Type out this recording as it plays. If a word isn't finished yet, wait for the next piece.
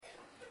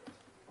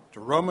to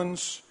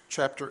Romans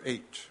chapter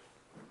 8.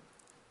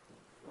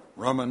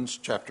 Romans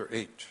chapter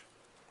 8.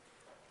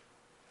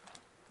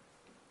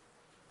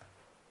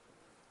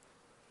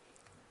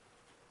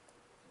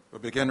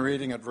 We'll begin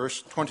reading at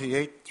verse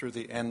 28 through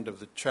the end of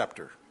the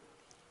chapter.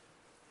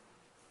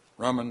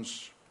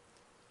 Romans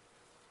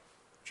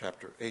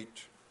chapter 8,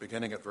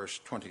 beginning at verse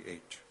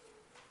 28.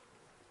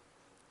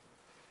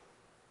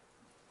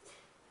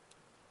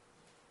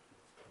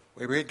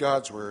 We read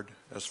God's word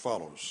as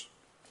follows.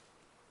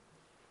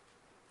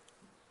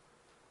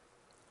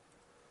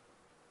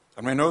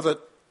 And we know that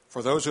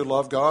for those who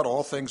love God,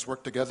 all things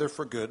work together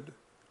for good,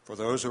 for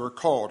those who are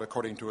called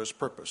according to his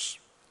purpose.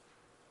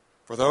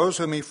 For those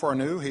whom he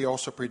foreknew, he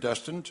also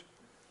predestined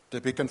to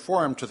be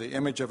conformed to the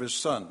image of his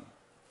Son,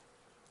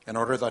 in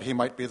order that he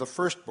might be the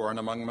firstborn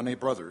among many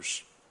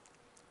brothers.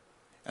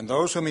 And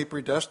those whom he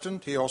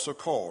predestined, he also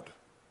called.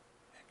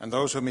 And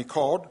those whom he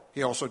called,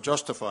 he also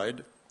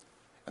justified.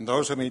 And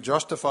those whom he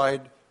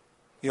justified,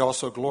 he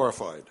also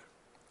glorified.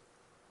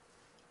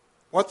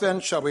 What then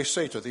shall we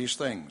say to these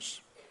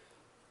things?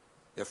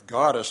 If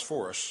God is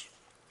for us,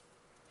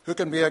 who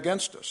can be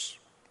against us?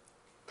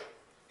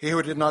 He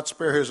who did not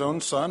spare his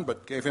own Son,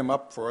 but gave him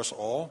up for us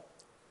all,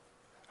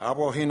 how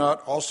will he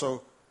not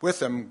also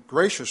with him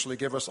graciously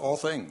give us all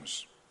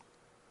things?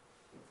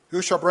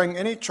 Who shall bring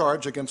any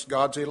charge against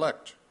God's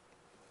elect?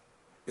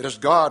 It is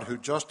God who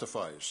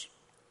justifies.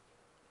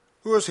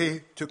 Who is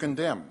he to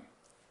condemn?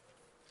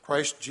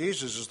 Christ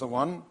Jesus is the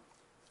one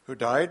who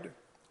died,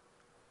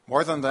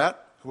 more than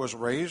that, who was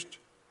raised,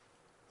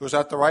 who is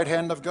at the right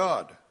hand of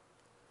God,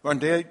 who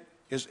indeed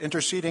is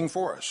interceding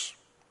for us.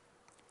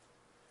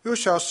 Who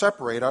shall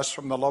separate us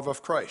from the love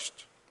of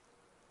Christ?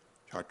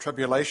 Shall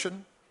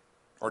tribulation,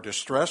 or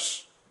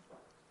distress,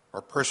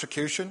 or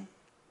persecution,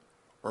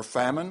 or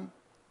famine,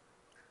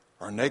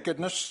 or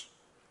nakedness,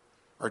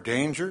 or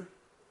danger,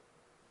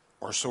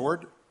 or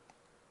sword?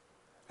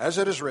 As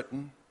it is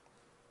written,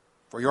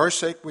 for your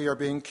sake we are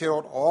being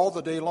killed all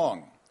the day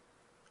long.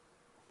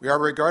 We are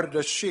regarded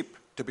as sheep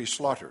to be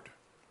slaughtered.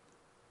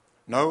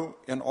 No,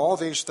 in all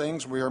these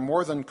things we are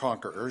more than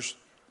conquerors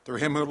through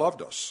him who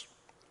loved us.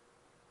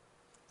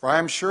 For I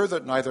am sure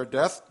that neither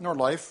death nor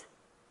life,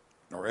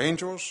 nor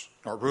angels,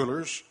 nor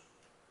rulers,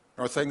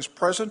 nor things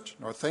present,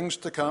 nor things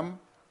to come,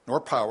 nor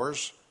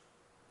powers,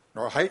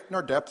 nor height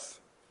nor depth,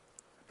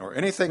 nor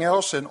anything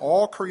else in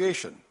all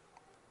creation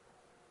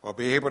will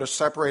be able to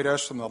separate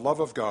us from the love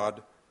of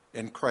God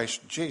in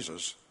Christ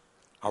Jesus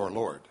our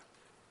Lord.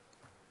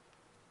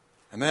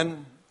 And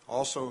then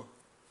also,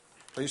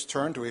 please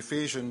turn to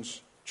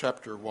Ephesians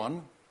chapter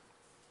 1.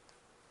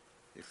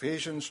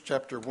 Ephesians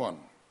chapter 1.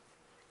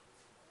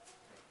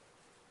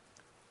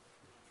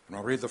 And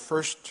I'll read the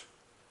first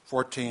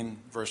 14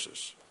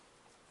 verses.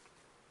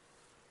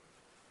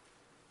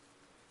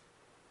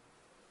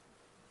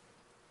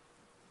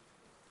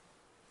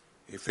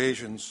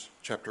 Ephesians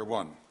chapter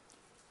 1.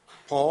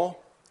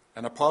 Paul,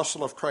 an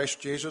apostle of Christ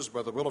Jesus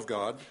by the will of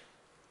God,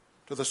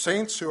 to the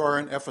saints who are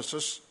in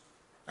Ephesus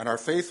and are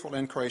faithful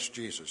in Christ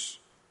Jesus.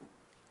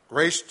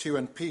 Grace to you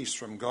and peace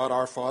from God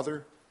our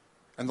Father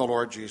and the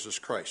Lord Jesus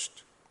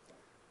Christ.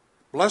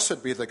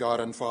 Blessed be the God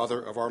and Father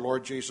of our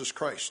Lord Jesus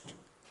Christ,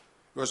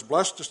 who has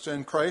blessed us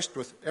in Christ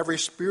with every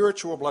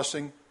spiritual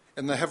blessing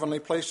in the heavenly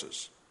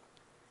places,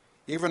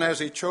 even as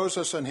he chose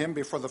us in him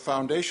before the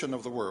foundation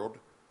of the world,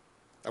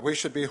 that we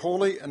should be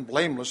holy and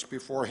blameless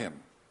before him.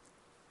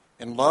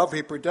 In love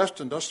he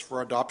predestined us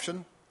for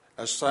adoption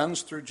as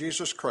sons through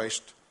Jesus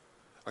Christ,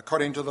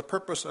 according to the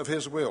purpose of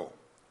his will,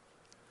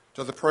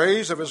 to the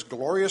praise of his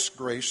glorious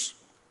grace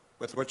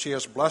with which he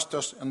has blessed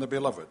us in the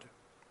Beloved.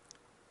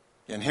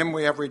 In him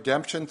we have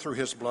redemption through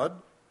his blood,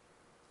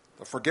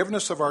 the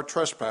forgiveness of our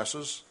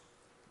trespasses,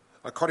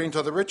 according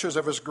to the riches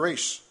of his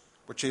grace,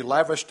 which he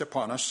lavished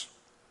upon us,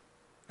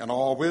 in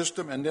all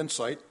wisdom and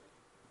insight,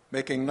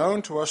 making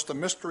known to us the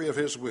mystery of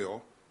his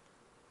will,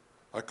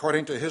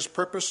 according to his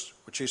purpose,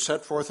 which he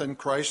set forth in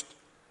Christ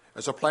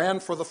as a plan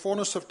for the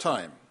fullness of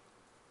time,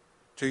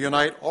 to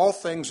unite all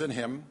things in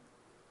him,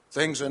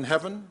 things in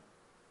heaven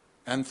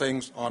and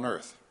things on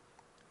earth.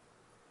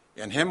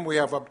 In him we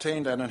have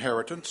obtained an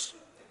inheritance,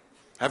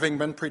 having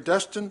been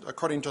predestined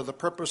according to the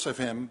purpose of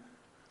him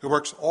who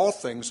works all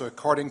things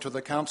according to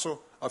the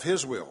counsel of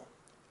his will,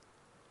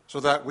 so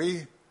that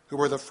we who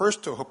were the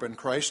first to hope in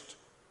Christ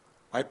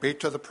might be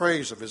to the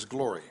praise of his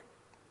glory.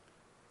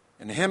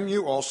 In him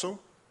you also,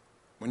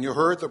 when you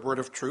heard the word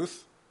of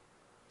truth,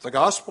 the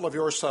gospel of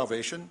your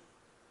salvation,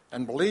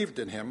 and believed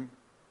in him,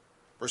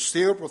 were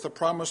sealed with the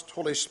promised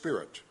Holy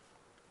Spirit,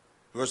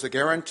 who is the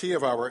guarantee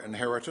of our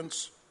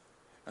inheritance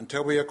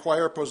until we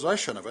acquire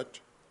possession of it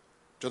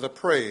to the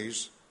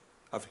praise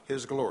of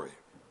his glory.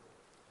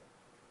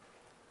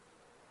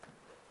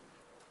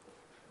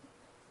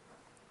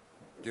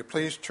 Do you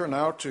please turn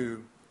now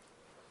to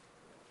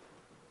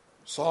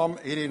Psalm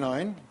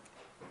 89.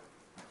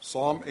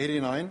 Psalm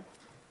 89,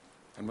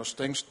 and we'll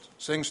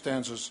sing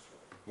stanzas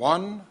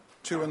 1,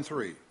 2, and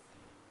 3.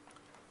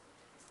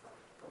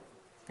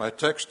 My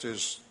text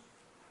is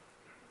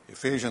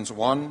Ephesians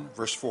 1,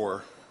 verse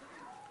 4.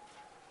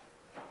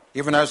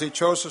 even as he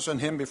chose us in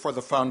him before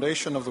the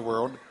foundation of the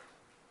world,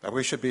 that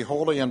we should be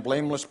holy and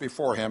blameless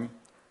before him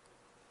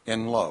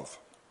in love.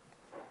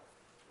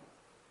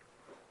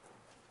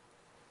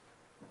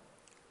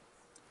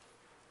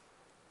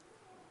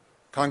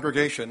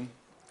 Congregation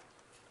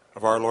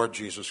of our Lord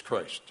Jesus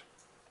Christ.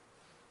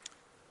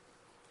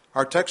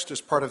 Our text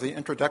is part of the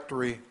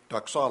introductory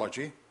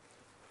doxology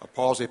of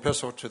Paul's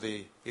epistle to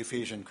the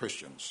Ephesian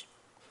Christians.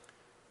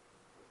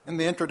 In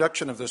the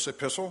introduction of this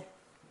epistle,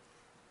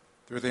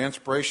 through the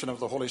inspiration of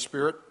the Holy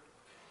Spirit,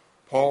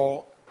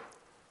 Paul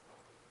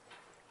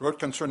wrote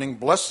concerning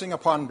blessing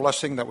upon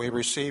blessing that we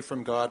receive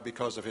from God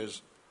because of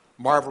his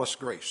marvelous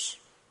grace.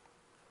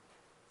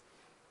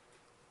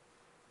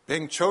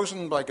 Being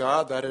chosen by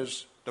God, that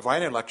is,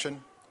 divine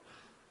election,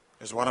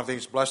 is one of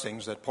these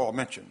blessings that Paul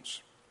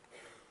mentions.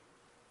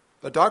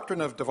 The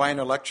doctrine of divine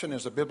election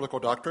is a biblical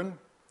doctrine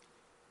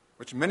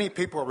which many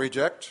people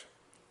reject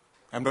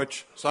and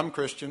which some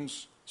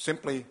Christians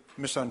simply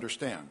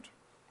misunderstand.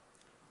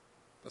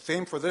 The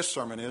theme for this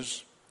sermon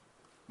is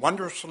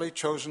wondrously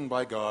chosen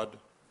by God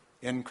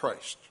in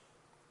Christ.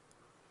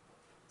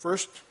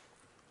 First,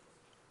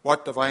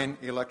 what divine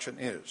election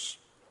is.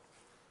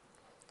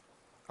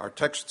 Our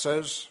text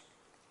says,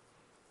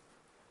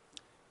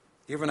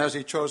 even as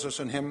he chose us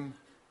in him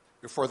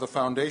before the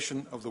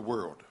foundation of the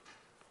world.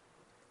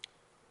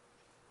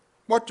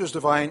 What does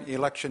divine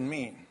election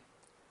mean?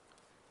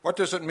 What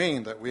does it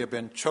mean that we have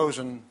been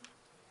chosen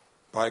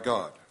by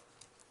God?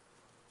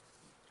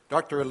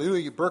 Dr.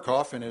 Louis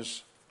Berkhof, in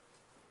his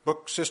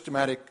book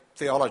Systematic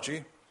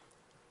Theology,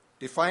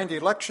 defined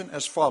election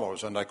as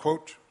follows, and I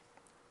quote,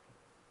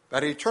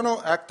 "That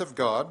eternal act of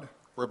God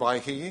whereby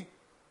he,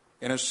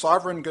 in his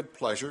sovereign good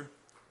pleasure,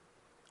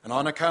 and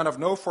on account of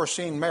no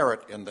foreseen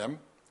merit in them,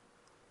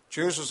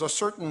 chooses a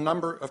certain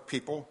number of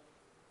people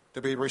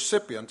to be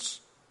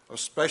recipients of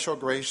special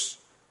grace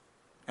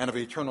and of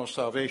eternal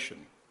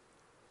salvation."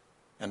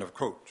 End of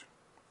quote.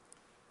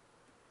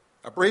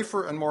 A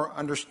briefer and more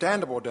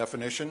understandable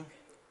definition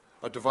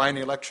of divine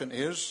election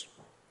is,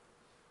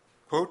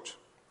 quote,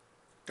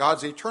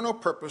 God's eternal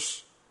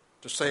purpose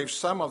to save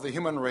some of the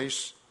human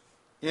race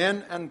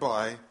in and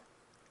by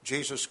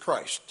Jesus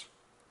Christ.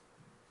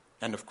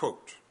 End of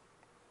quote.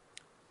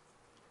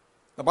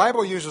 The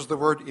Bible uses the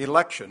word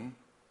election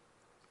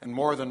in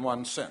more than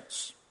one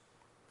sense.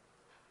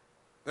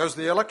 There's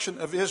the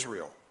election of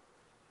Israel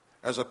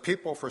as a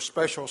people for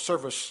special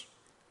service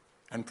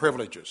and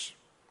privileges.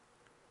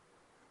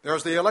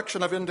 There's the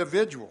election of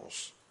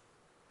individuals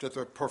to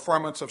the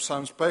performance of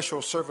some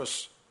special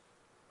service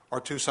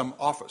or to some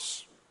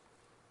office.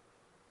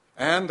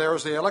 And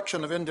there's the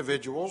election of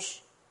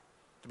individuals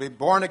to be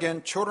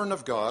born-again children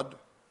of God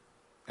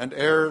and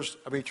heirs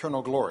of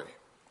eternal glory.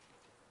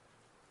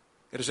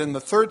 It is in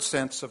the third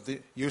sense of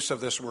the use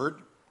of this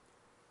word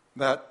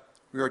that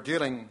we are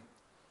dealing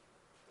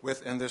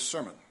with in this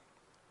sermon.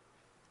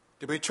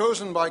 To be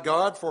chosen by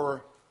God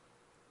for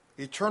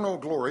eternal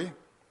glory,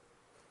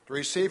 to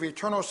receive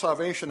eternal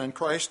salvation in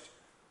Christ,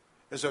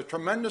 is a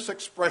tremendous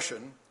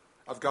expression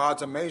of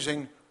God's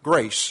amazing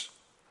grace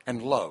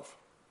and love.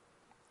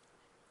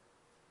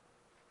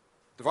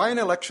 Divine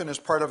election is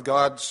part of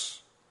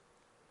God's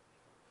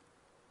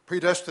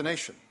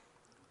predestination,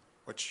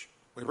 which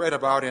we read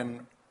about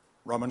in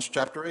Romans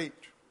chapter 8.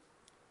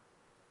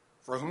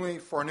 For whom he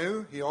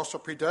foreknew, he also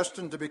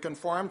predestined to be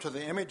conformed to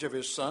the image of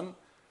his Son,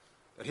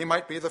 that he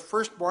might be the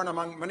firstborn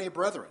among many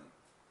brethren.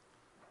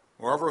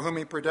 Moreover, whom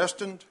he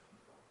predestined,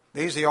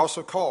 these he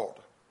also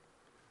called.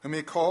 Whom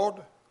he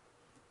called,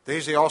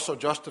 these he also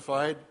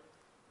justified.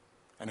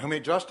 And whom he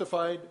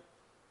justified,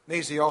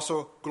 these he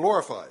also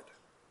glorified.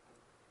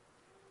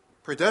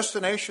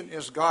 Predestination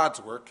is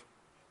God's work.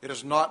 It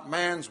is not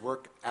man's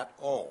work at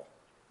all.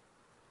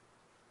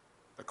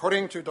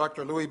 According to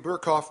Dr. Louis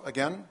Berkhof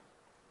again,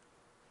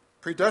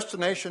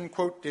 predestination,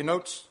 quote,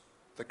 denotes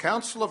the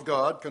counsel of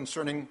God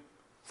concerning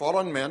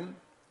fallen men,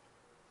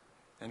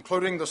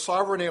 including the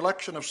sovereign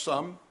election of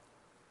some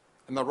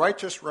and the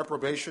righteous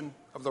reprobation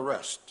of the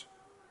rest.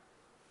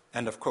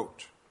 End of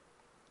quote.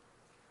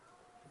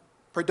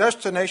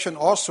 Predestination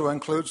also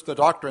includes the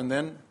doctrine,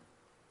 then,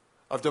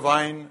 of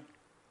divine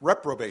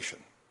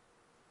reprobation,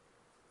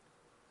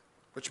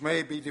 which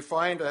may be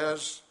defined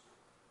as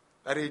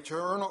that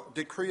eternal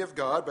decree of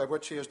God by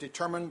which he has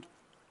determined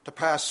to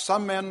pass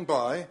some men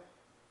by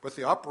with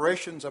the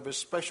operations of his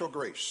special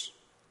grace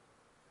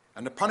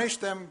and to punish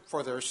them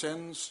for their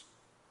sins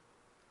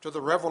to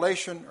the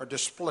revelation or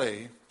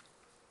display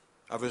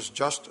of his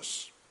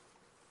justice.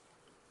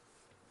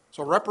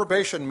 So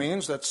reprobation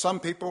means that some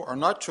people are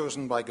not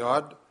chosen by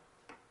God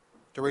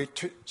to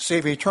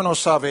receive eternal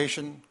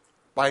salvation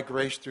by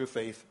grace through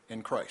faith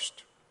in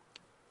Christ.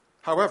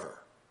 However,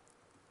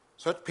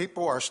 such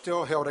people are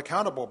still held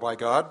accountable by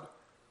God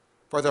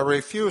for their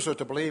refusal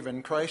to believe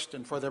in Christ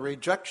and for their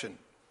rejection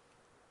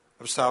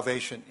of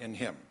salvation in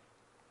him.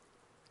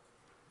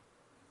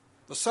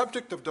 The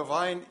subject of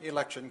divine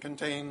election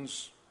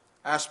contains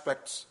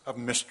aspects of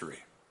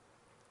mystery.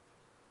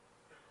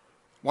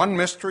 One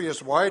mystery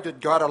is, why did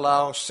God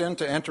allow sin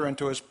to enter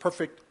into his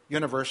perfect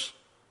universe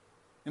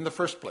in the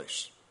first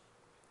place?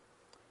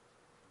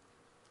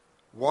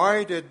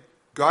 Why did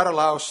God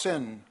allow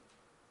sin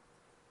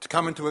to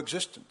come into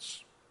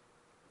existence?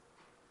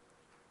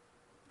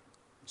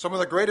 Some of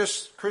the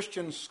greatest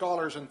Christian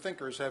scholars and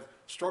thinkers have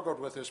struggled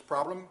with this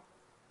problem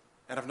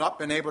and have not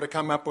been able to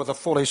come up with a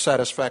fully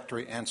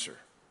satisfactory answer.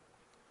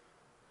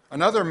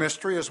 Another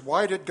mystery is,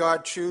 why did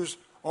God choose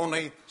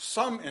only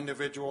some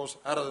individuals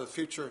out of the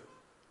future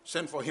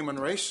sinful human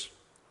race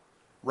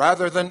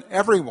rather than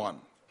everyone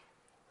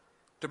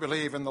to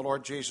believe in the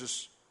Lord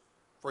Jesus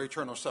for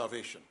eternal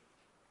salvation?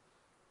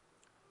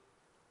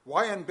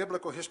 Why in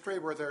biblical history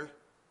were there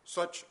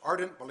such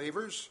ardent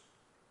believers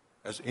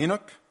as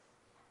Enoch,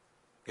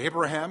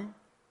 Abraham,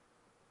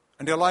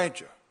 and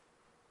Elijah?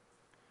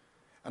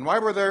 And why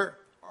were there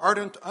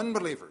ardent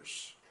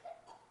unbelievers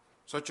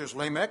such as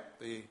Lamech,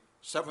 the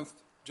seventh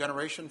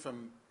generation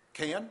from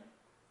Cain,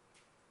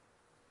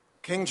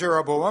 King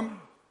Jeroboam,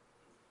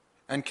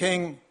 and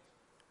King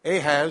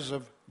Ahaz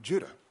of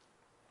Judah?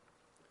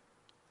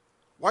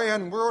 Why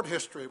in world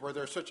history were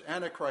there such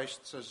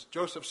antichrists as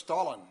Joseph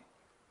Stalin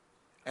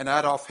and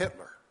Adolf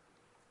Hitler?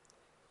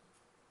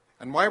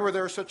 And why were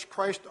there such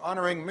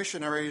Christ-honoring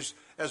missionaries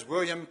as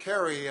William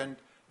Carey and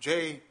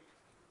J.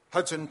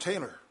 Hudson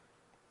Taylor?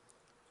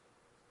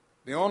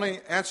 The only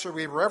answer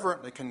we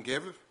reverently can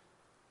give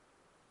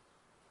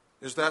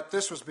is that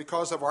this was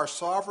because of our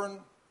sovereign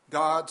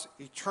God's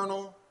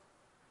eternal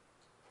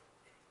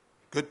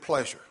good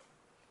pleasure.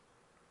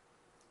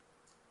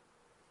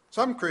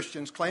 Some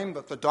Christians claim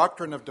that the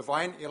doctrine of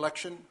divine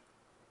election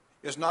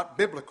is not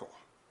biblical,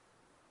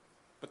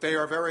 but they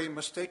are very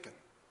mistaken.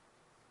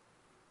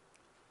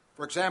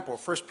 For example,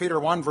 1 Peter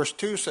 1 verse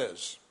 2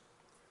 says,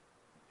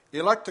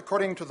 "Elect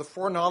according to the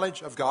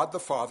foreknowledge of God the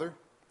Father,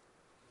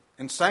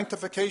 in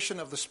sanctification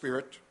of the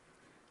Spirit,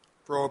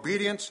 for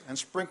obedience and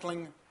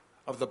sprinkling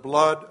of the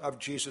blood of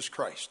Jesus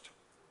Christ."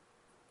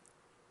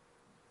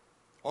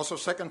 Also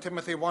 2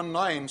 Timothy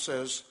 1:9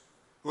 says,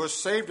 "Who has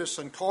saved us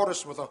and called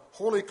us with a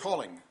holy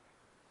calling,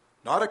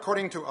 not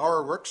according to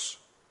our works,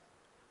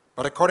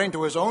 but according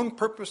to his own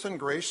purpose and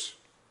grace,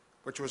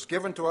 which was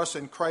given to us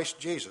in Christ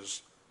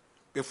Jesus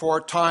before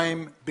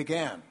time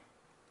began."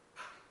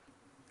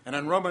 And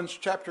in Romans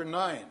chapter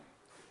 9,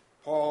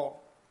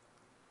 Paul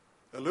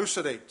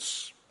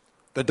elucidates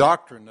the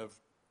doctrine of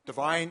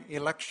divine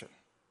election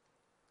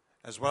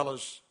as well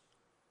as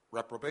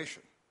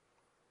reprobation.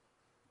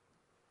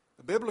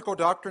 The biblical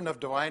doctrine of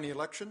divine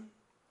election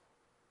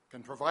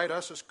can provide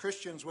us as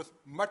Christians with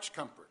much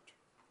comfort.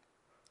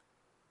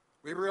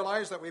 We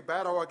realize that we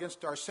battle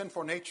against our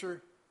sinful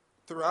nature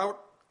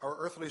throughout our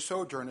earthly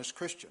sojourn as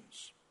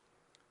Christians.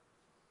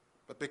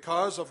 But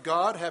because of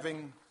God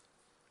having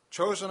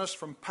chosen us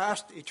from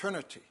past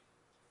eternity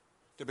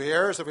to be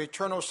heirs of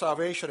eternal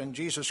salvation in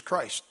Jesus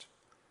Christ,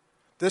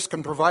 this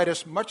can provide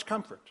us much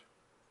comfort,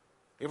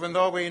 even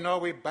though we know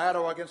we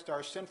battle against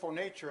our sinful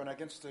nature and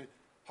against the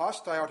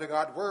hostile to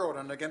God world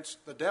and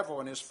against the devil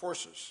and his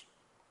forces.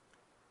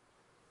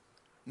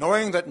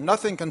 Knowing that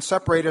nothing can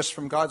separate us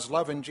from God's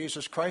love in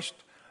Jesus Christ,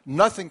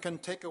 nothing can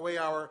take away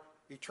our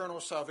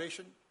eternal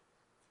salvation,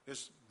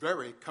 is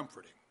very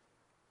comforting.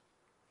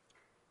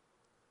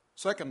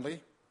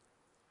 Secondly,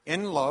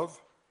 in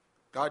love,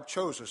 God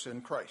chose us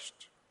in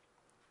Christ.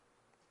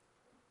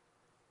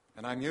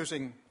 And I'm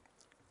using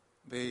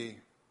the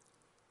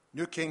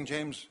New King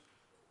James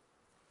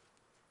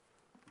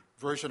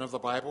Version of the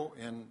Bible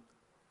in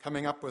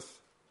coming up with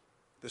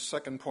this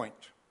second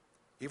point.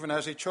 "Even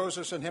as he chose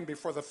us in him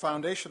before the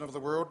foundation of the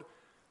world,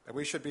 that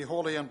we should be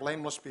holy and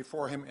blameless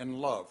before him in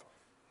love,"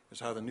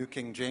 is how the New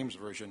King James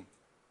Version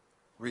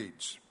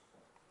reads.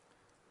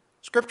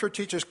 Scripture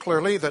teaches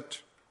clearly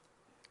that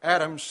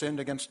Adam sinned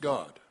against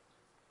God.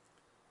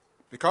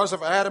 Because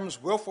of Adam's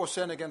willful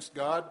sin against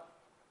God,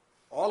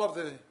 all of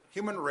the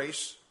human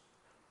race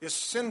is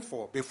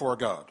sinful before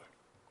God.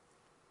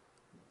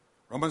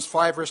 Romans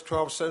 5 verse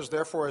 12 says,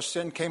 "Therefore as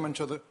sin came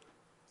into the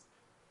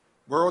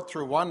world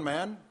through one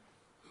man,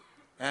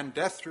 and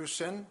death through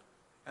sin,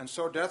 and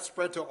so death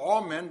spread to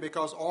all men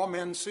because all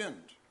men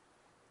sinned."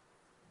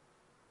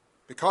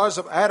 Because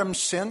of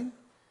Adam's sin,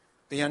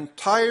 the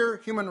entire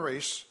human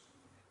race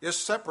is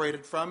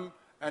separated from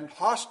and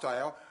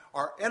hostile,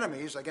 are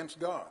enemies against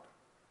God.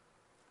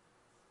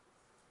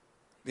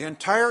 The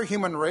entire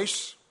human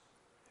race,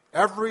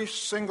 every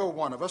single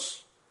one of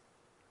us,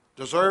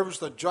 deserves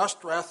the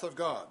just wrath of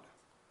God,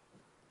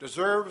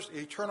 deserves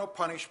eternal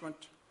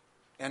punishment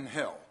in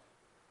hell.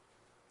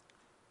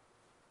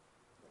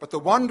 But the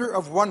wonder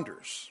of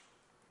wonders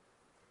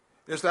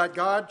is that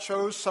God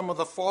chose some of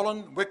the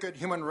fallen, wicked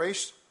human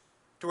race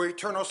to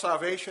eternal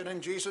salvation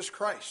in Jesus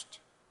Christ.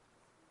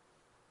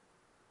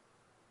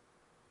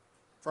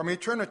 From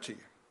eternity,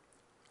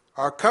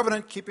 our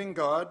covenant-keeping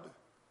God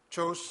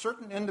chose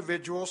certain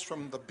individuals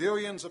from the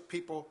billions of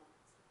people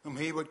whom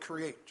he would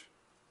create.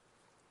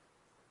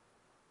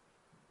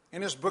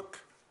 In his book,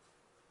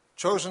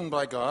 Chosen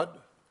by God,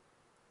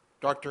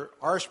 Dr.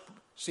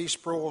 R.C.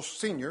 Sproul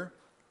Sr.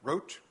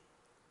 wrote,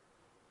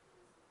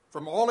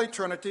 "From all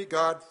eternity,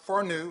 God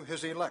foreknew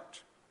his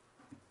elect.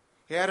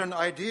 He had an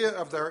idea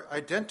of their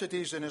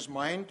identities in his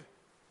mind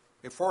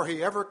before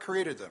he ever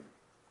created them.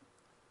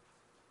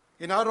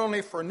 He not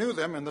only foreknew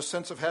them in the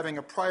sense of having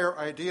a prior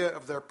idea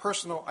of their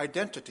personal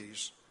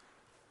identities,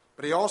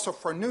 but he also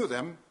foreknew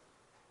them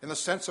in the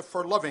sense of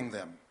foreloving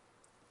them.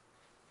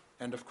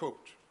 End of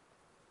quote.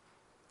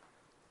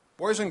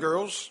 Boys and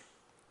girls,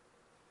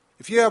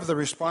 if you have the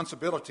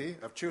responsibility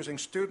of choosing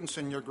students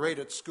in your grade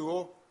at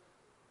school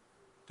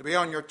to be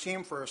on your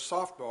team for a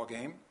softball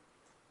game,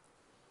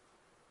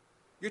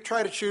 you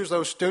try to choose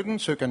those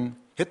students who can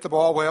hit the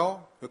ball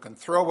well, who can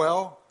throw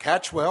well,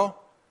 catch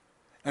well,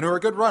 and who are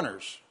good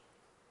runners,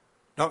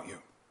 don't you?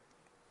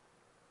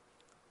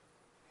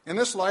 In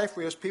this life,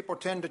 we as people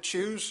tend to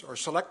choose or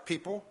select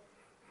people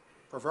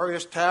for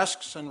various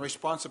tasks and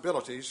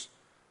responsibilities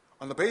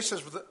on the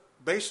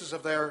basis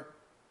of their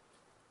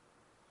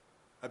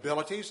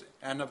abilities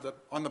and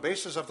on the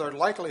basis of their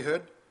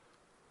likelihood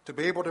to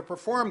be able to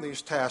perform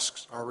these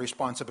tasks or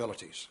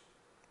responsibilities.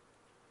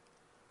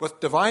 With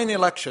divine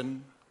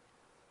election,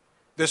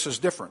 this is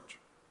different.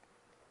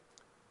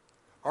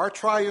 Our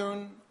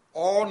triune,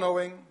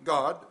 all-knowing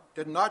God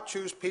did not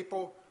choose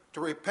people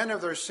to repent of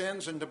their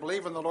sins and to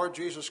believe in the Lord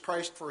Jesus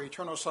Christ for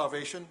eternal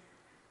salvation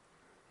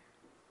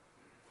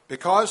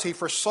because he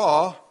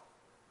foresaw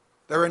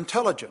their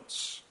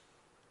intelligence,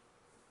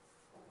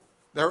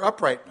 their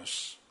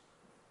uprightness,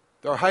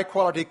 their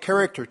high-quality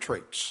character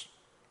traits,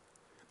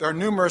 their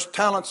numerous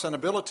talents and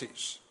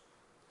abilities,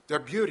 their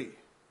beauty,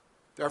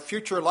 their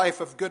future life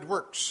of good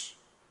works,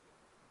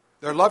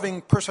 their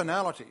loving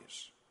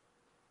personalities,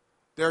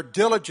 their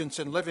diligence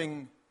in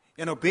living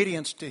in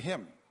obedience to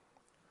him,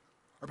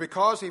 or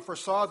because he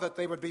foresaw that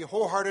they would be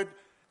wholehearted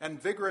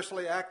and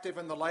vigorously active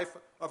in the life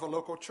of a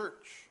local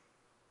church.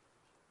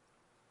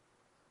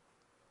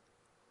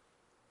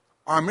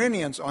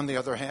 Arminians, on the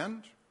other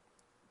hand,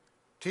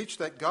 teach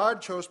that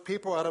God chose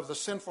people out of the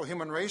sinful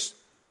human race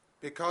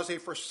because he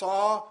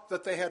foresaw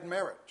that they had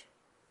merit,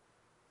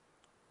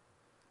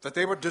 that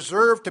they would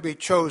deserve to be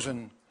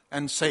chosen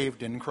and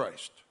saved in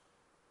Christ.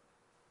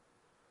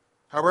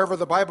 However,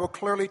 the Bible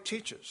clearly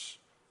teaches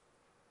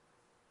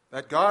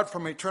that God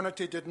from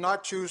eternity did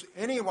not choose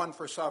anyone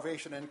for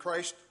salvation in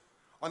Christ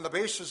on the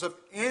basis of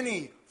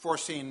any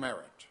foreseen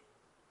merit.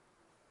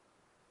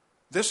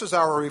 This is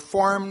our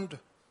Reformed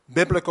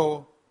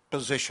biblical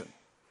position.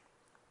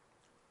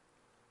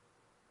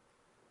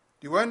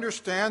 Do you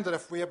understand that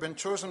if we have been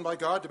chosen by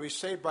God to be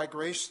saved by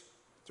grace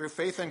through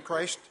faith in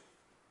Christ,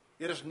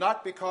 it is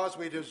not because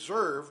we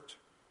deserved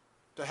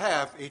to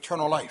have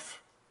eternal life?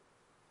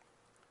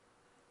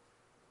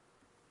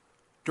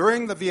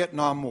 During the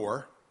Vietnam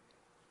War,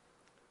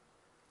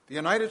 the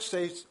United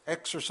States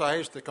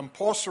exercised the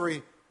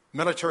compulsory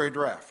military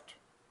draft.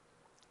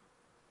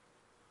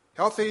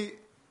 Healthy,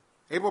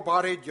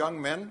 able-bodied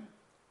young men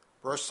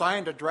were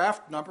assigned a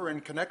draft number in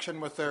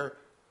connection with their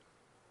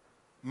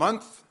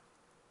month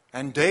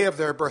and day of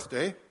their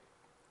birthday,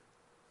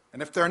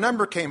 and if their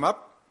number came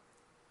up,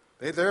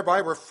 they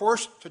thereby were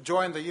forced to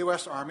join the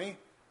U.S. Army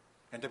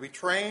and to be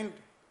trained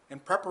in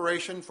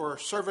preparation for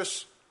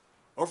service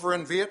over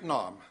in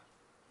Vietnam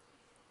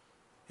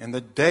in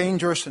the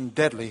dangerous and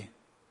deadly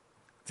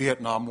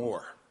Vietnam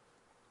War.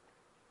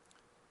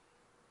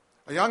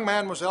 A young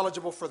man was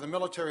eligible for the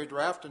military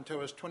draft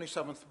until his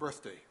 27th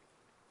birthday.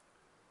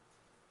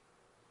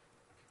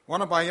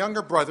 One of my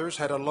younger brothers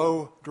had a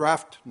low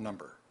draft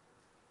number,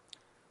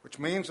 which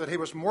means that he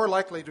was more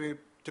likely to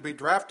be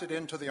drafted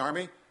into the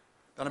Army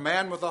than a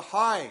man with a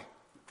high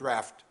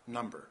draft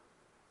number.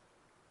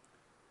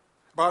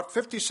 About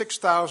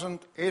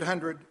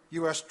 56,800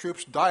 U.S.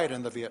 troops died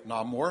in the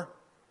Vietnam War,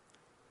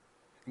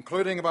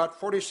 including about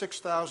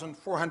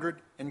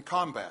 46,400 in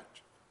combat.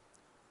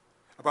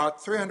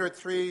 About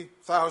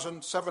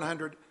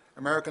 303,700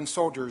 American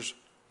soldiers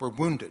were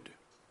wounded.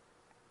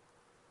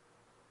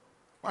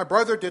 My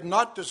brother did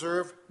not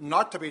deserve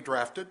not to be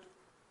drafted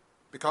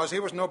because he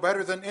was no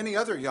better than any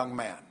other young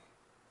man.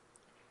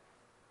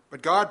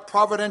 But God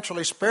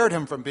providentially spared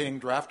him from being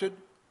drafted,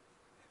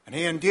 and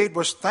he indeed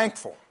was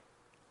thankful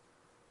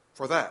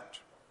for that.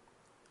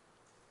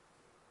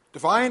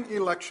 Divine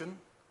election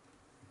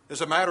is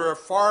a matter of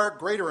far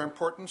greater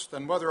importance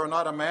than whether or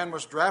not a man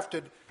was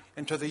drafted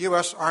into the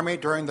U.S. Army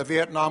during the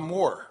Vietnam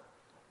War.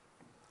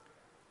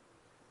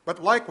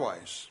 But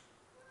likewise,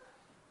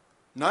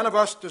 none of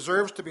us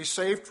deserves to be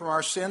saved from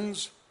our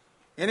sins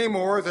any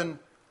more than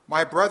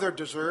my brother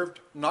deserved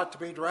not to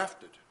be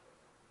drafted.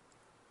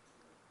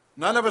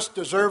 None of us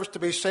deserves to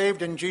be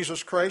saved in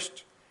Jesus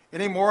Christ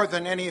any more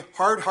than any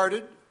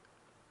hard-hearted,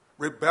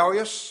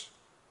 rebellious,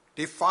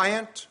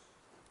 defiant,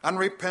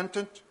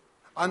 unrepentant,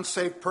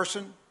 unsaved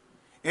person,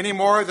 any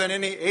more than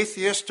any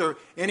atheist or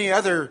any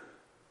other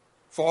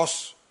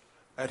false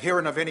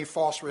adherent of any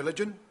false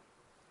religion.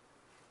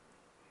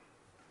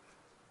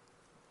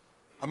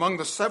 Among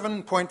the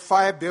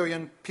 7.5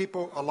 billion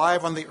people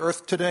alive on the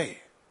earth today,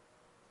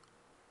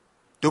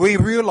 do we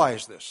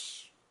realize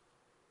this?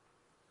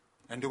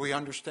 And do we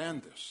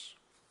understand this?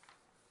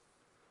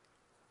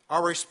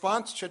 Our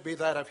response should be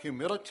that of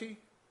humility,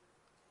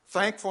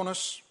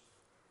 thankfulness,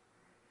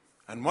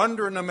 and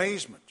wonder and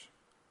amazement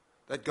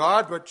that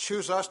God would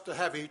choose us to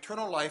have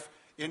eternal life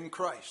in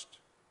Christ.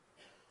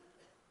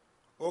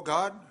 Oh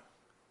God,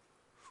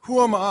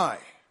 who am I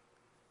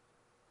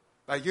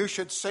that you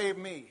should save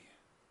me,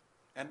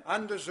 an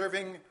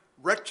undeserving,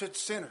 wretched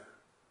sinner,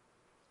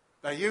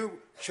 that you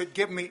should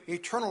give me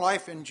eternal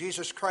life in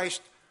Jesus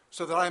Christ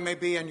so that I may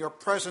be in your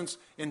presence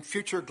in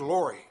future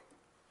glory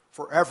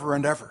forever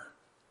and ever.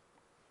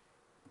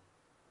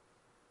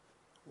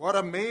 What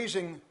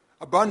amazing,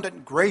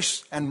 abundant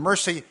grace and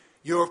mercy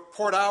you have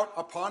poured out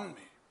upon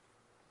me.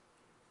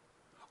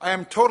 I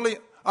am totally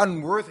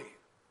unworthy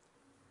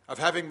of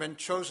having been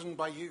chosen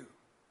by you.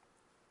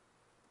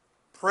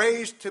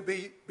 Praise to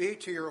be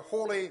to your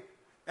holy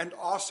and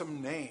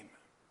awesome name.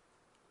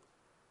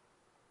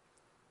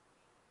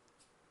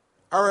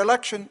 Our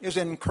election is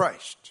in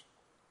Christ.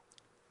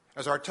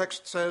 As our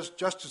text says,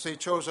 just as he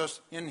chose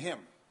us in him.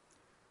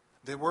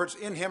 The words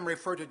in him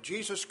refer to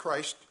Jesus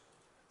Christ,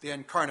 the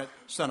incarnate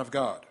Son of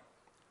God.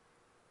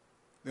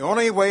 The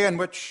only way in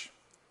which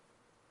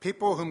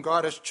people whom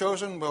God has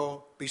chosen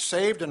will be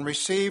saved and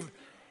receive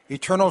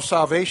eternal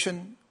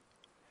salvation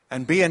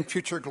and be in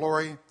future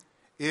glory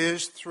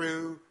is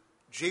through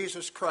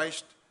Jesus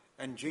Christ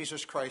and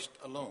Jesus Christ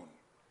alone.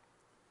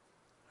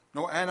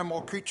 No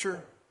animal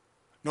creature,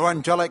 no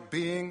angelic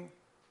being,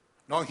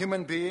 no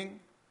human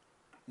being,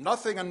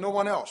 nothing and no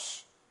one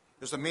else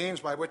is the means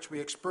by which we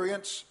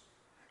experience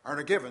and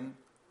are given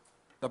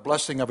the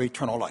blessing of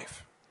eternal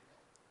life.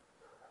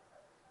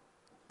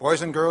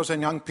 Boys and girls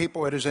and young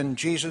people, it is in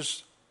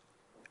Jesus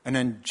and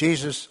in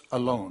Jesus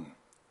alone.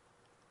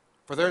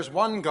 For there's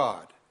one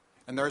God,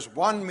 and there's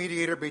one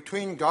mediator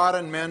between God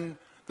and men,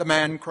 the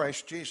man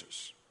Christ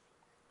Jesus.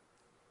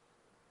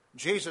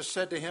 Jesus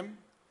said to him,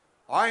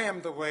 I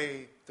am the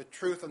way, the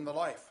truth, and the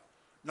life.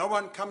 No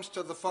one comes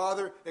to the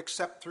Father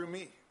except through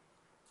me.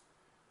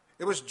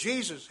 It was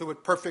Jesus who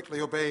would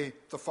perfectly obey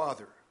the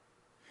Father.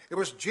 It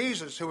was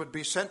Jesus who would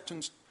be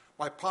sentenced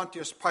by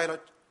Pontius Pilate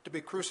to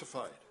be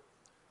crucified.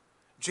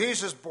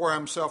 Jesus bore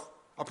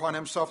upon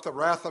himself the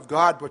wrath of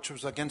God which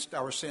was against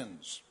our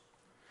sins.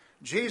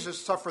 Jesus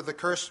suffered the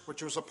curse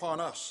which was upon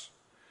us.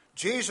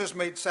 Jesus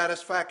made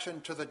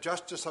satisfaction to the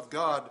justice of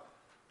God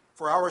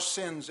for our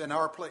sins in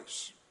our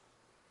place.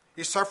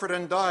 He suffered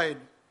and died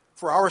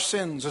for our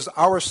sins as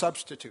our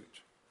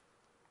substitute.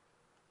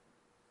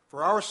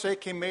 For our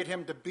sake he made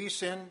him to be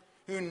sin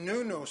who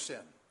knew no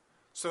sin,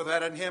 so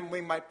that in him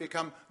we might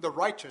become the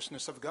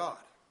righteousness of God.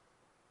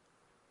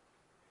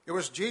 It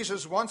was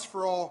Jesus' once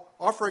for all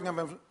offering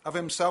of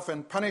himself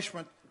in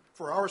punishment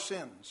for our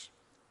sins.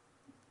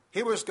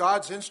 He was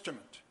God's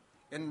instrument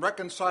in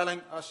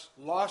reconciling us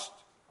lost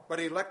but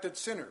elected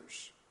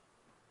sinners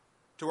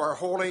to our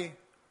holy,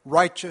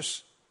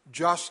 righteous,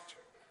 just,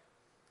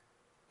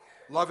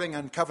 loving,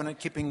 and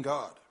covenant-keeping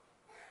God.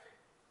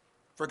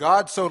 For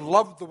God so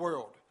loved the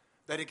world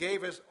that he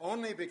gave his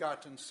only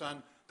begotten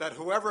Son, that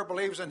whoever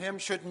believes in him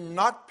should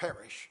not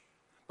perish,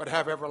 but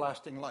have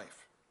everlasting life.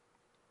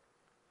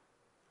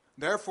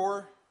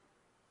 Therefore,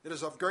 it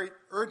is of great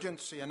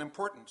urgency and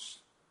importance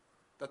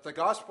that the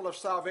gospel of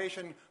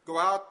salvation go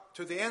out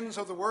to the ends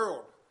of the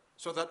world,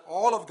 so that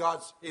all of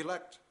God's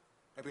elect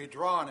may be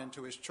drawn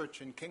into his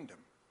church and kingdom.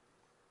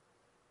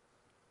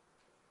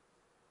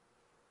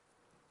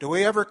 Do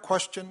we ever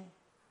question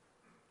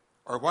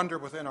or wonder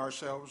within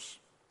ourselves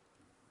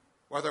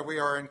whether we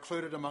are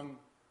included among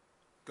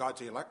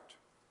God's elect?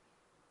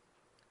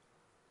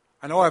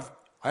 I know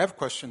I have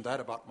questioned that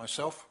about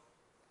myself.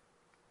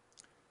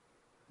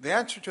 The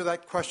answer to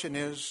that question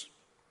is,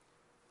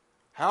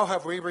 how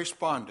have we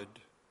responded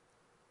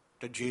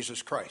to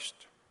Jesus Christ?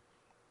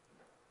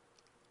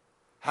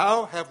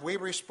 How have we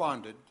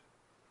responded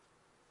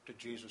to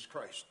Jesus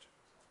Christ?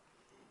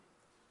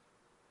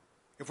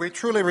 If we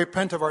truly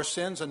repent of our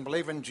sins and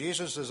believe in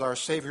Jesus as our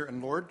Savior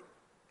and Lord,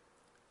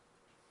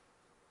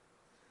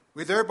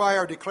 we thereby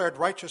are declared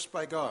righteous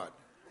by God.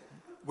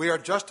 We are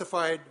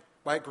justified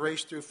by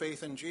grace through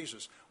faith in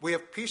Jesus. We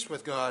have peace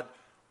with God.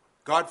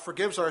 God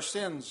forgives our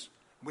sins.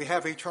 We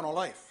have eternal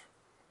life.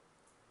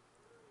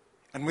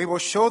 And we will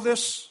show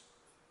this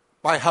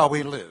by how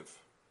we live.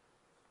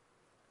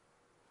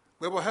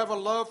 We will have a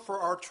love for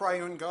our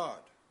triune God,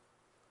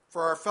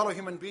 for our fellow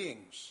human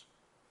beings,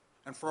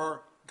 and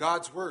for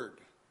God's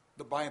Word,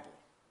 the Bible.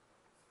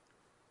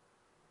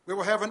 We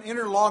will have an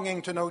inner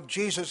longing to know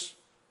Jesus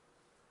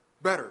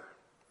better,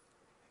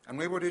 and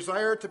we will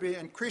desire to be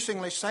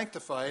increasingly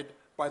sanctified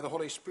by the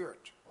Holy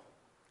Spirit.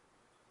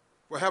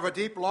 We'll have a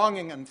deep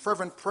longing and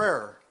fervent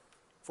prayer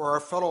for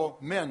our fellow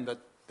men that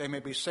they may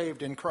be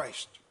saved in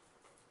Christ.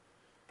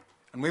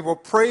 And we will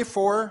pray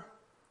for,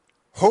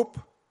 hope,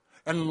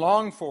 and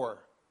long for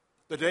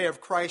the day of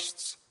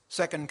Christ's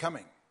second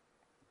coming.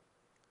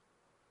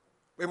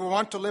 We will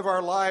want to live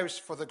our lives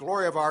for the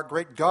glory of our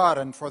great God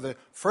and for the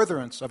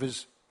furtherance of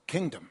his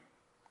kingdom.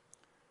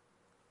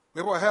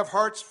 We will have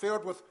hearts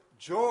filled with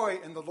joy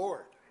in the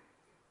Lord,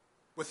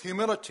 with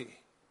humility,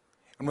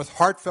 and with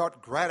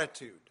heartfelt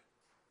gratitude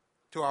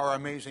to our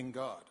amazing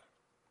God.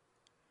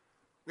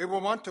 We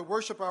will want to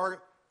worship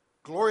our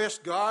glorious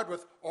God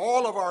with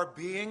all of our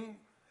being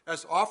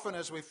as often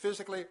as we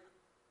physically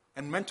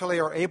and mentally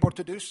are able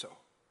to do so.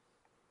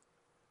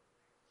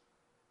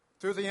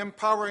 Through the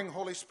empowering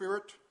Holy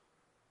Spirit,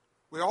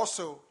 we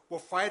also will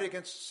fight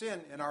against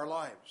sin in our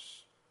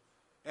lives.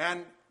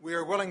 And we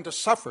are willing to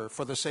suffer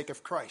for the sake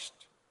of Christ,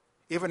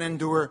 even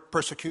endure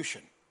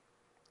persecution.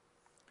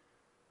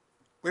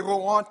 We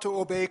will want to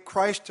obey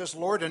Christ as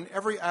Lord in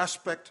every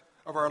aspect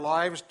of our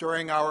lives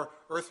during our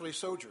earthly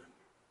sojourn.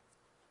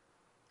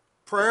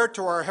 Prayer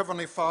to our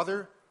Heavenly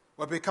Father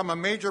will become a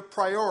major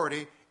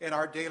priority in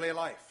our daily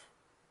life.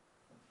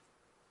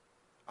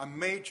 A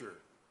major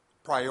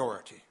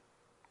priority.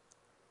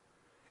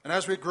 And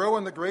as we grow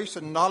in the grace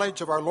and knowledge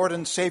of our Lord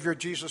and Savior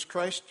Jesus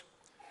Christ,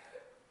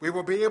 we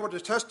will be able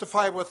to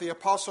testify with the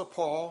Apostle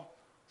Paul,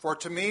 "For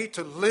to me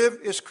to live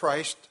is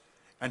Christ,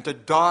 and to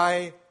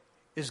die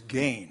is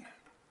gain."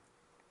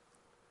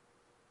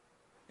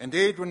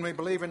 Indeed, when we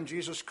believe in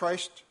Jesus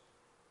Christ,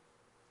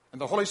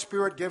 and the Holy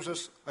Spirit gives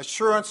us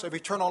assurance of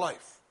eternal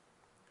life,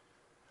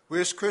 we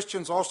as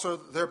Christians also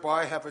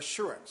thereby have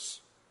assurance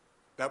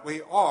that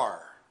we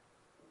are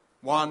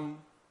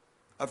one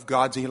of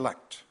God's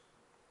elect.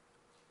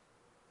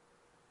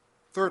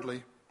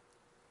 Thirdly,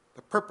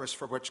 the purpose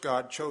for which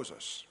God chose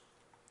us.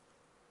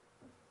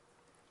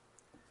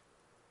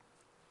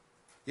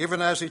 Even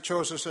as He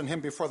chose us in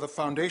Him before the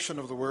foundation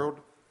of the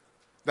world,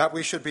 that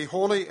we should be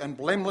holy and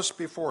blameless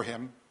before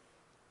Him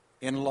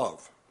in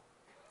love.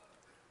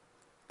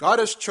 God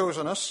has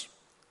chosen us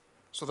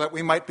so that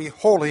we might be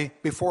holy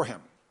before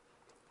Him.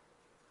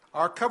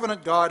 Our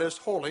covenant God is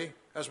holy,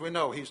 as we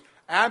know. He's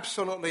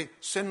absolutely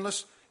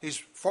sinless.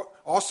 He's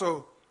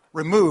also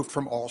removed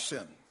from all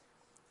sin.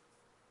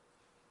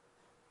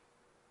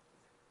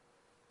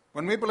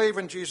 When we believe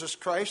in Jesus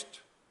Christ,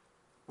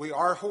 we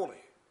are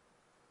holy.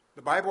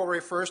 The Bible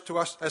refers to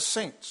us as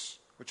saints,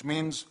 which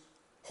means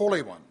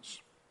holy ones.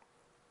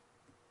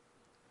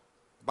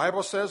 The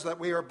Bible says that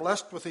we are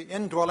blessed with the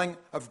indwelling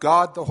of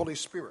God, the Holy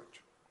Spirit.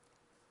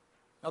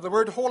 Now, the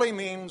word holy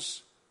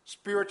means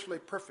spiritually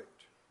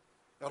perfect.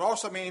 It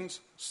also means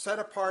set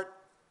apart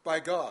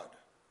by God,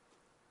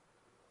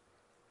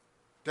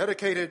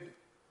 dedicated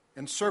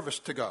in service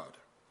to God.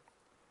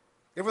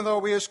 Even though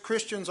we as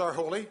Christians are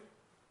holy,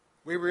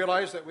 we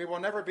realize that we will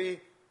never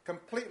be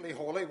completely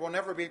holy, will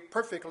never be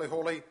perfectly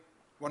holy,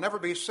 will never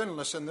be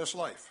sinless in this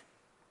life.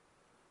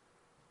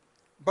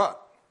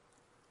 But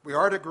we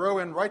are to grow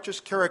in righteous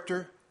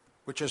character,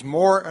 which is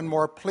more and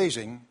more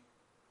pleasing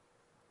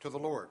to the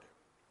Lord.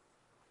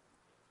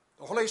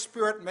 The Holy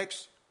Spirit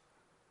makes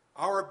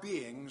our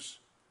beings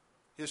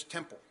His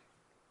temple,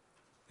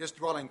 His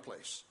dwelling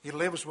place. He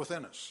lives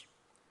within us.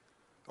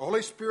 The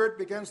Holy Spirit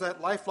begins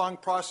that lifelong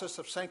process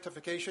of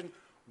sanctification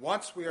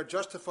once we are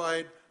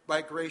justified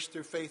by grace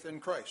through faith in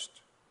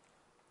Christ.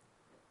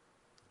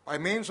 By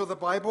means of the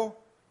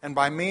Bible and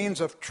by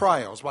means of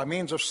trials, by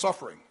means of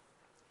suffering,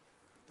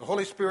 the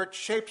Holy Spirit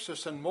shapes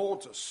us and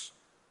molds us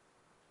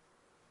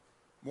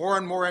more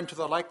and more into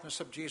the likeness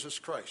of Jesus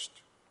Christ.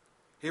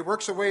 He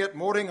works away at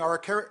molding our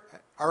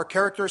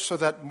character so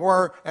that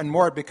more and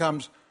more it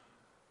becomes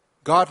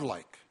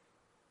godlike,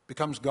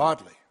 becomes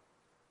godly.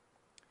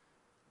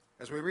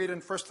 As we read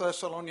in 1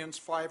 Thessalonians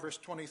 5, verse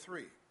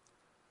 23,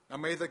 "Now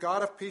may the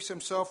God of peace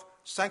Himself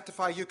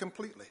sanctify you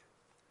completely,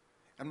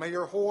 and may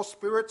your whole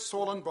spirit,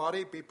 soul, and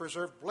body be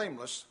preserved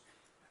blameless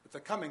at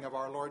the coming of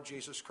our Lord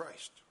Jesus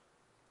Christ."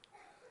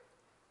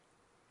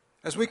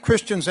 As we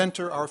Christians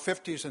enter our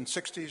 50s and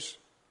 60s,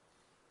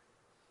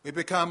 we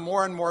become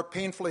more and more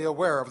painfully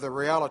aware of the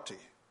reality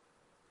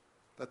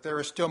that there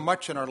is still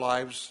much in our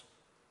lives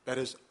that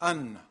is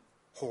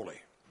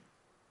unholy.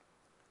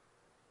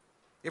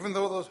 Even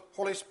though the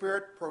Holy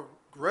Spirit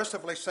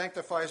progressively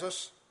sanctifies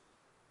us,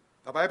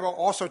 the Bible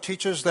also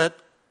teaches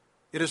that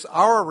it is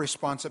our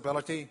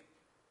responsibility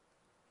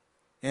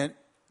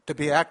to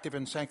be active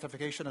in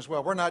sanctification as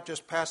well. We're not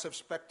just passive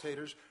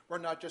spectators. We're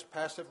not just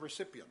passive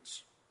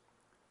recipients.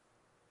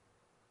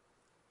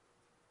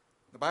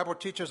 The Bible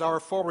teaches our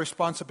full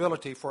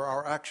responsibility for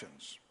our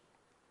actions.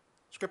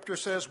 Scripture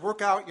says,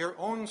 "Work out your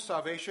own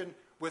salvation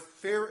with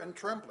fear and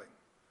trembling,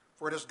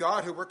 for it is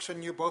God who works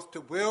in you both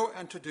to will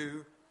and to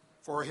do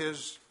for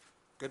His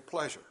good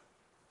pleasure."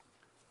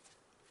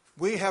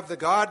 We have the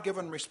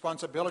God-given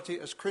responsibility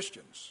as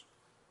Christians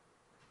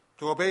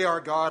to obey our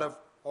God of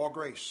all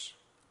grace,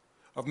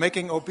 of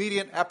making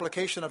obedient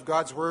application of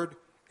God's word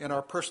in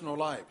our personal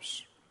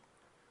lives.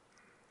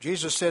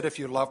 Jesus said, "If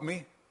you love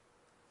me,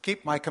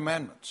 keep my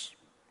commandments."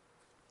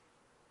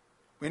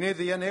 We need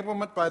the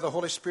enablement by the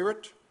Holy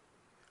Spirit,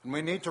 and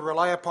we need to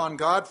rely upon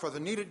God for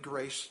the needed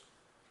grace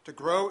to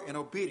grow in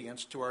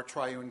obedience to our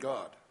triune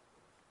God.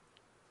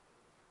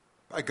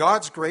 By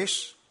God's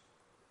grace,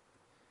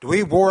 do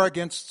we war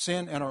against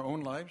sin in our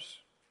own lives?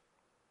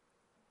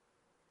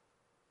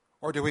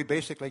 Or do we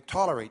basically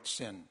tolerate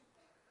sin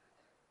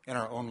in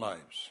our own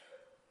lives?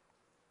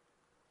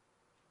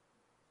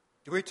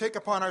 Do we take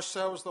upon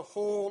ourselves the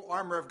whole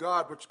armor of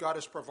God which God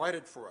has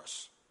provided for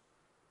us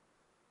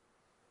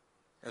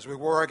as we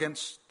war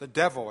against the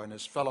devil and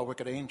his fellow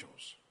wicked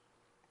angels?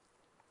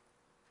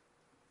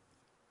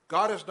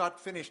 God is not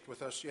finished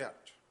with us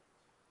yet.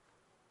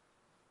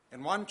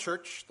 In one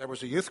church, there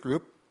was a youth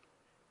group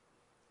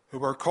who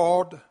were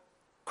called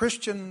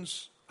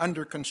Christians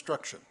Under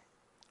Construction.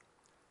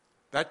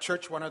 That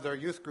church wanted their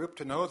youth group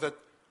to know that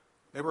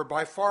they were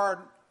by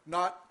far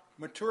not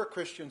mature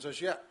Christians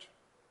as yet,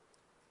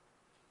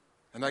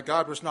 and that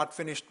God was not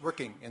finished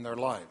working in their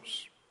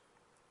lives.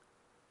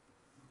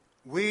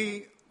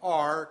 We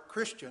are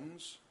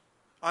Christians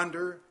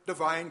under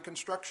divine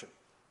construction,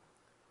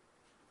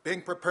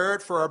 being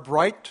prepared for a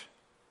bright,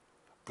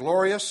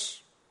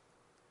 glorious,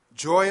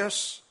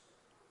 joyous,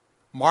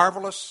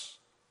 marvelous,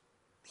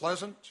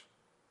 pleasant,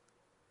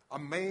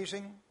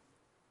 amazing,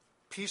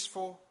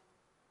 peaceful,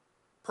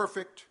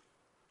 perfect,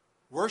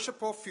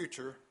 worshipful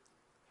future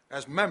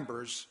as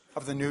members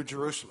of the New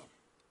Jerusalem.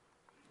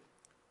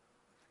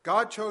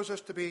 God chose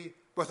us to be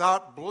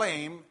without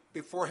blame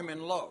before Him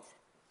in love.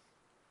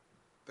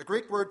 The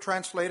Greek word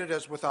translated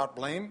as without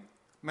blame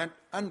meant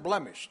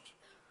unblemished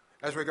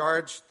as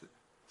regards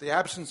the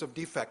absence of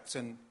defects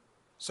in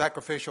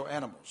sacrificial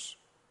animals.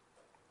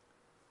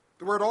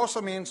 The word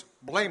also means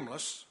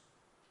blameless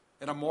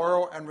in a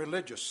moral and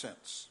religious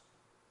sense.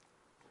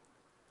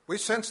 We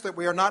sense that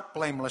we are not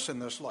blameless in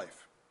this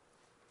life,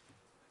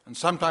 and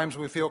sometimes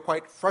we feel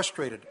quite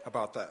frustrated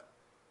about that.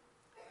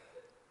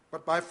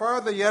 But by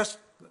far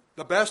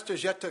the best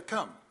is yet to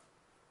come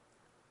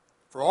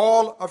for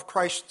all of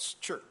Christ's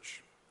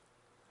church.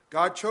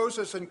 God chose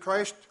us in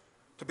Christ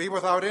to be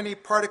without any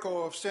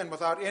particle of sin,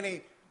 without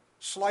any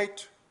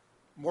slight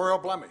moral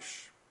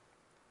blemish.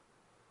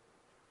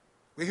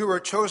 We who are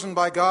chosen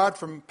by God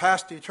from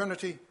past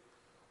eternity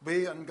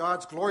be in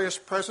God's glorious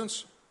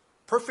presence,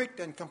 perfect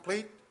and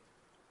complete,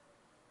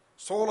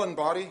 soul and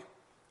body,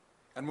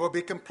 and will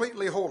be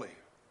completely holy.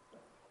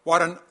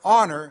 What an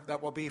honor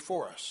that will be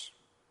for us.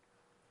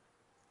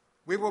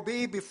 We will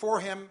be before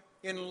Him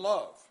in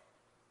love.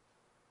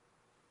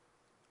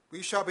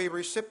 We shall be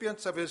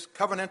recipients of His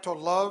covenantal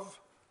love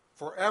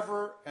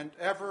forever and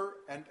ever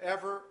and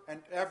ever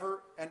and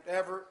ever and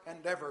ever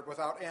and ever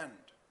without end.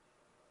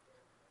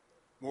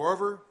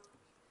 Moreover,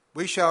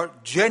 we shall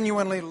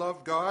genuinely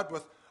love God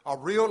with a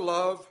real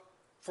love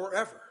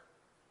forever.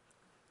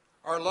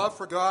 Our love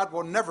for God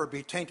will never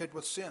be tainted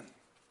with sin.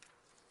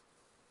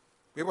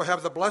 We will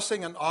have the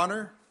blessing and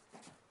honor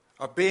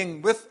of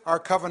being with our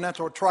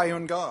covenantal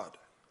triune God,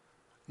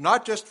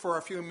 not just for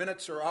a few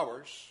minutes or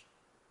hours,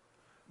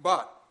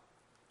 but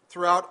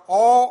throughout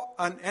all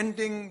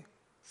unending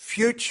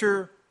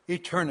future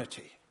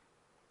eternity.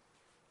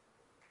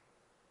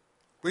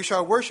 We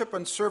shall worship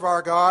and serve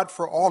our God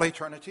for all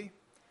eternity,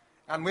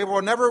 and we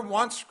will never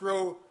once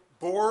grow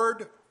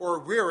bored or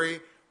weary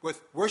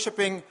with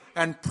worshiping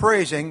and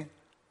praising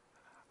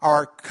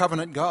our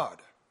covenant God.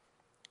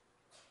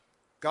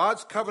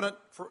 God's covenant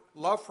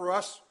love for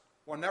us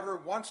will never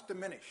once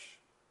diminish,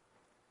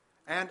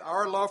 and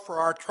our love for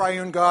our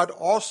triune God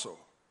also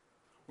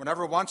will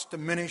never once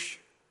diminish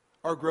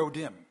or grow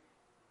dim.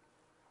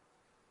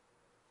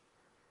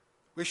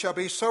 We shall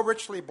be so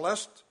richly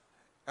blessed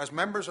as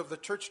members of the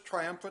church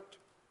triumphant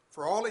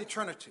for all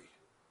eternity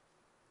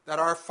that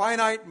our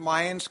finite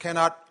minds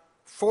cannot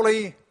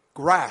fully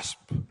grasp,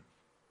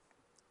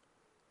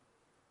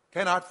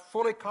 cannot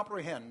fully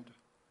comprehend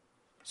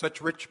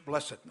such rich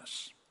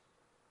blessedness.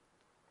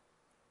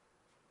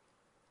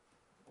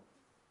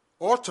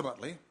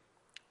 Ultimately,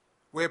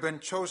 we have been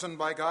chosen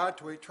by God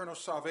to eternal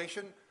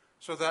salvation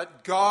so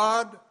that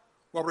God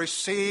will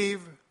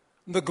receive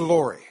the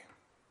glory,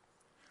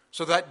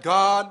 so that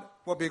God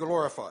will be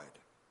glorified.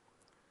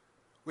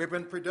 We have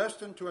been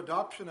predestined to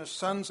adoption as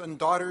sons and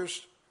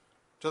daughters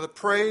to the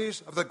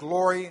praise of the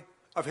glory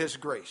of His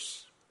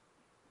grace.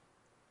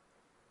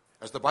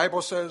 As the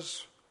Bible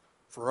says,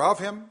 for of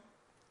Him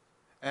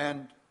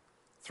and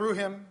through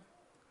Him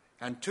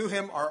and to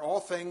Him are all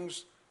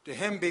things, to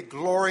Him be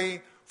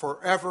glory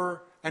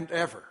forever and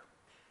ever.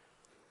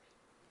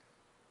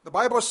 The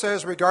Bible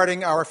says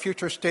regarding our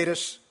future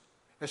status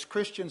as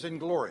Christians in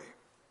glory,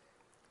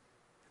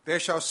 they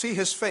shall see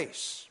His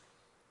face,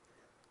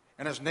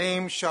 and His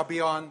name shall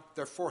be on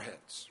their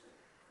foreheads.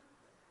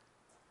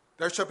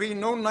 There shall be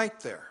no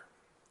night there.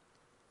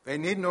 They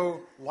need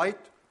no light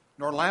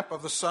nor lamp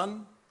of the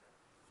sun,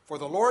 for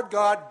the Lord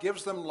God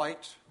gives them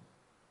light,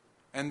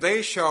 and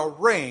they shall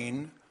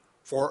reign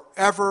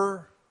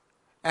forever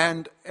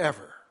and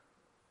ever.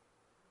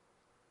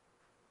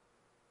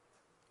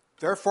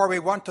 Therefore, we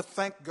want to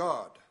thank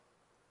God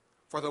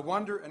for the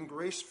wonder and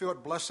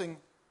grace-filled blessing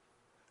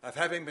of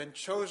having been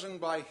chosen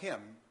by Him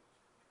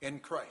in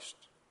Christ.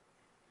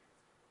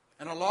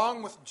 And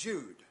along with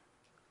Jude,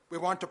 we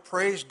want to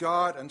praise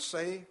God and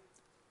say,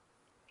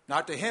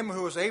 now to Him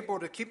who is able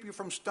to keep you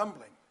from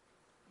stumbling,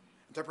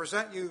 and to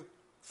present you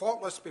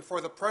faultless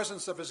before the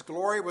presence of His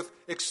glory with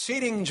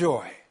exceeding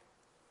joy,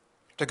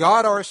 to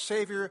God our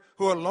Savior,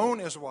 who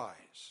alone is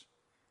wise,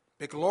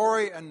 be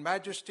glory and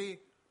majesty,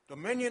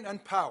 dominion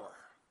and power,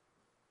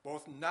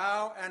 both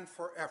now and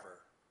forever.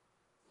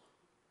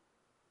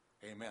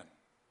 Amen.